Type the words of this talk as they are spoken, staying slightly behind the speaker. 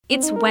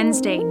It's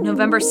Wednesday,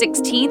 November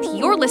 16th.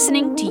 You're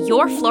listening to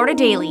Your Florida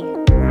Daily.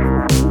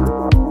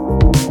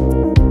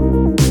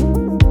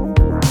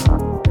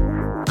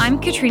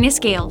 I'm Katrina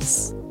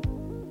Scales.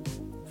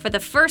 For the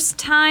first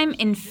time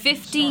in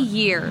 50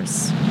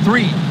 years.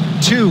 3,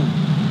 2,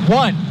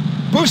 1.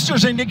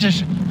 Boosters in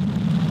ignition.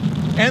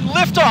 And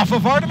liftoff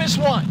of Artemis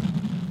 1.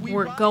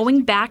 We're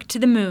going back to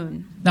the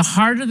moon. The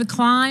harder the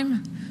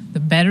climb, the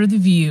better the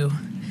view.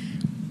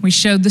 We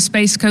showed the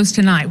Space Coast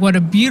tonight. What a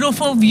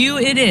beautiful view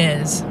it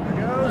is.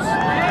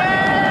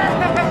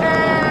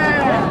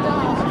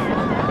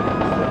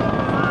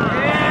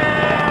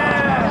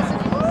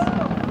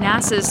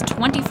 NASA's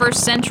 21st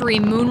century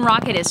moon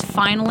rocket is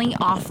finally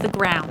off the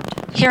ground.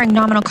 Hearing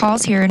nominal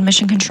calls here in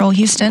Mission Control,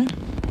 Houston.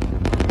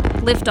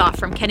 Liftoff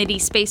from Kennedy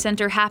Space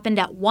Center happened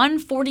at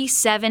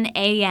 1:47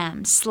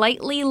 a.m.,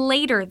 slightly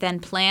later than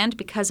planned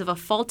because of a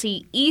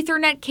faulty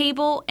Ethernet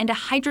cable and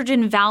a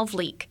hydrogen valve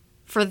leak.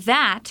 For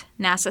that,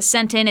 NASA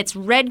sent in its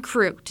Red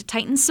Crew to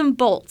tighten some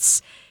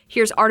bolts.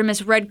 Here's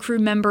Artemis Red Crew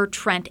member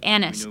Trent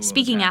Annis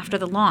speaking after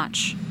the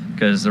launch.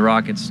 Because the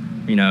rocket's,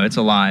 it's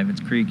alive, it's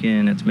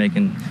creaking, it's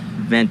making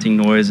venting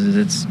noises,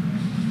 it's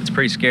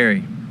pretty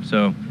scary.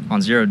 So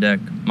on zero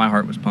deck, my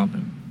heart was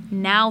pumping.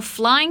 Now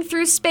flying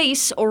through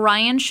space,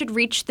 Orion should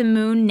reach the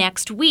moon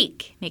next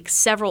week, make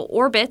several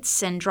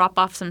orbits, and drop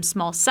off some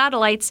small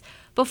satellites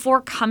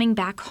before coming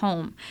back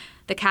home.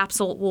 The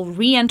capsule will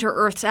re-enter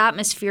Earth's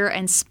atmosphere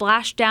and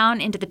splash down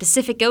into the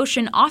Pacific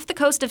Ocean off the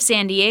coast of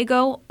San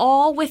Diego,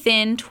 all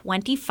within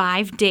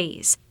 25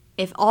 days.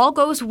 If all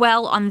goes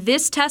well on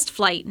this test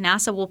flight,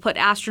 NASA will put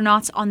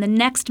astronauts on the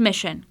next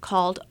mission,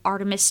 called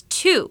Artemis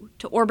II,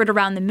 to orbit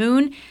around the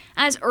moon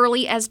as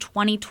early as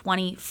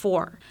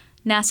 2024.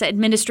 NASA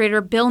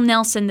Administrator Bill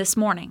Nelson this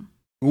morning.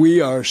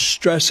 We are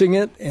stressing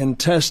it and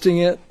testing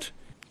it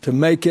to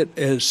make it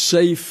as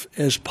safe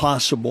as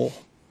possible,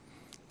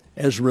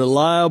 as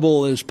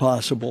reliable as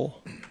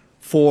possible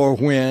for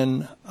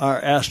when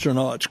our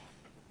astronauts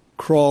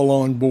crawl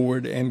on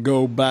board and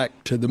go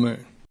back to the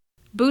moon.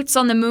 Boots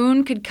on the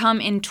moon could come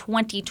in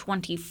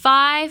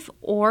 2025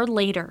 or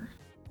later.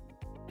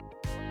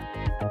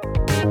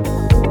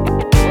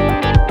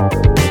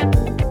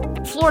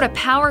 Florida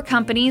power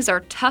companies are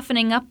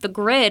toughening up the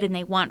grid, and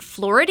they want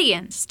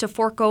Floridians to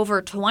fork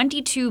over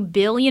 $22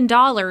 billion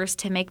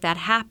to make that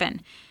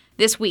happen.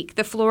 This week,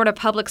 the Florida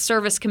Public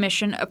Service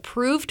Commission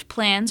approved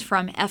plans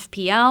from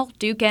FPL,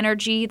 Duke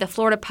Energy, the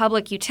Florida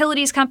Public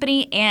Utilities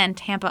Company, and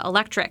Tampa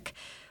Electric.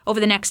 Over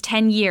the next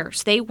 10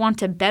 years, they want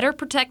to better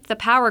protect the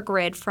power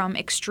grid from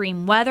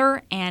extreme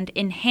weather and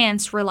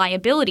enhance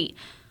reliability.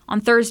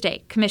 On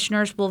Thursday,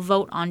 commissioners will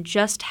vote on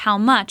just how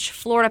much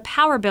Florida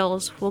power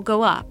bills will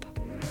go up.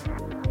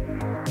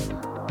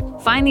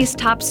 Find these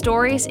top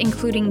stories,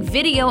 including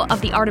video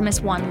of the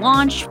Artemis 1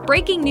 launch,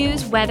 breaking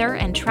news, weather,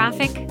 and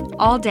traffic,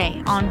 all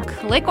day on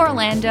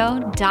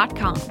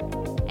clickorlando.com.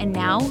 And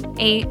now,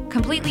 a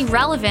completely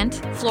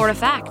relevant Florida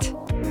fact.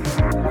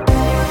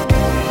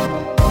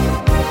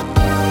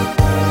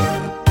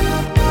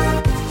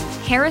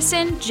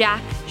 Harrison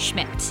Jack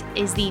Schmitt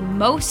is the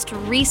most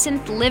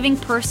recent living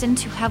person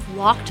to have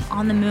walked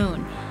on the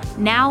moon.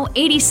 Now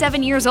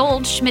 87 years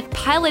old, Schmitt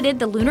piloted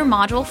the lunar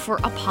module for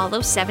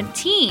Apollo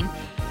 17.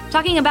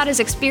 Talking about his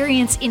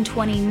experience in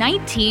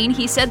 2019,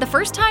 he said the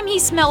first time he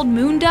smelled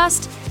moon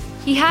dust,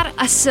 he had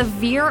a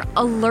severe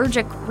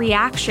allergic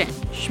reaction.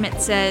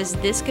 Schmitt says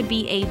this could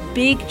be a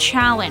big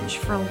challenge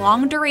for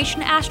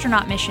long-duration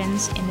astronaut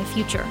missions in the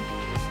future.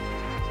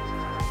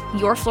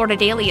 Your Florida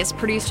Daily is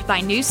produced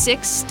by News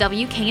 6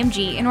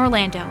 WKMG in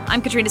Orlando.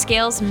 I'm Katrina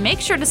Scales.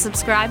 Make sure to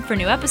subscribe for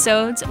new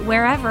episodes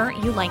wherever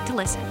you like to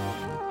listen.